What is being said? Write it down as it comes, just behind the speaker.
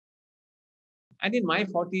And in my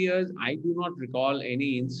 40 years, I do not recall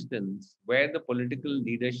any instance where the political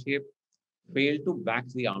leadership failed to back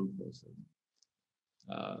the armed forces.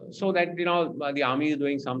 So that, the army is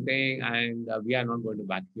doing something and we are not going to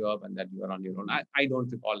back you up and that you are on your own. I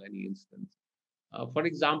don't recall any instance. For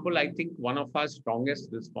example, I think one of our strongest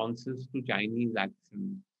responses to Chinese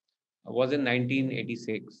action was in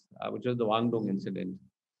 1986, which was the Guangdong incident.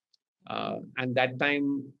 And that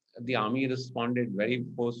time, the army responded very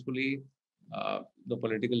forcefully. The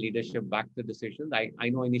political leadership backed the decisions. I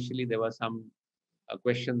know initially there were some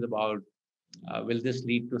questions about will this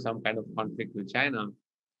lead to some kind of conflict with China?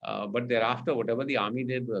 But thereafter, whatever the army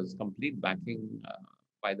did was complete backing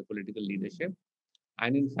by the political leadership.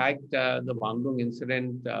 And in fact, the Guangdong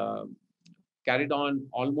incident carried on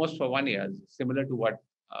almost for 1 year, similar to what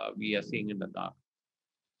we are seeing in the dark.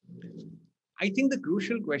 I think the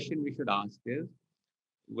crucial question we should ask is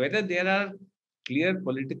whether there are clear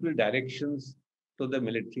political directions to the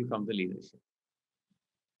military from the leadership.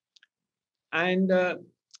 And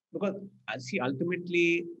because see,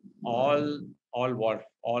 ultimately, all wars,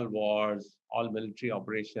 all military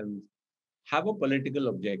operations have a political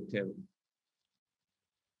objective.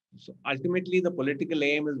 So ultimately, the political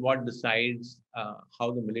aim is what decides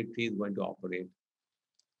how the military is going to operate.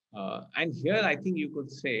 And here, I think you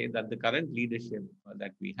could say that the current leadership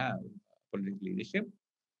that we have, political leadership,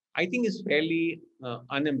 I think is fairly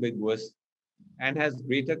unambiguous and has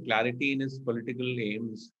greater clarity in its political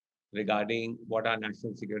aims regarding what our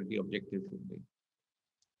national security objectives should be.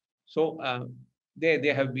 So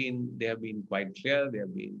they have been quite clear. They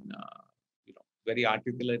have been very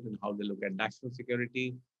articulate in how they look at national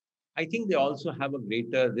security. I think they also have a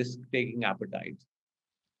greater risk-taking appetite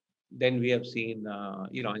than we have seen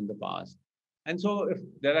in the past. And so if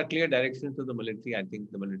there are clear directions to the military, I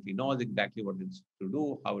think the military knows exactly what it's to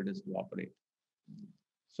do, how it is to operate.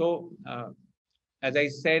 So as I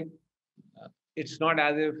said, it's not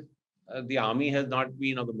as if the army has not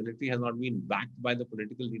been or the military has not been backed by the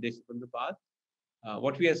political leadership in the past.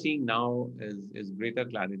 What we are seeing now is greater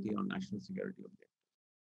clarity on national security objectives.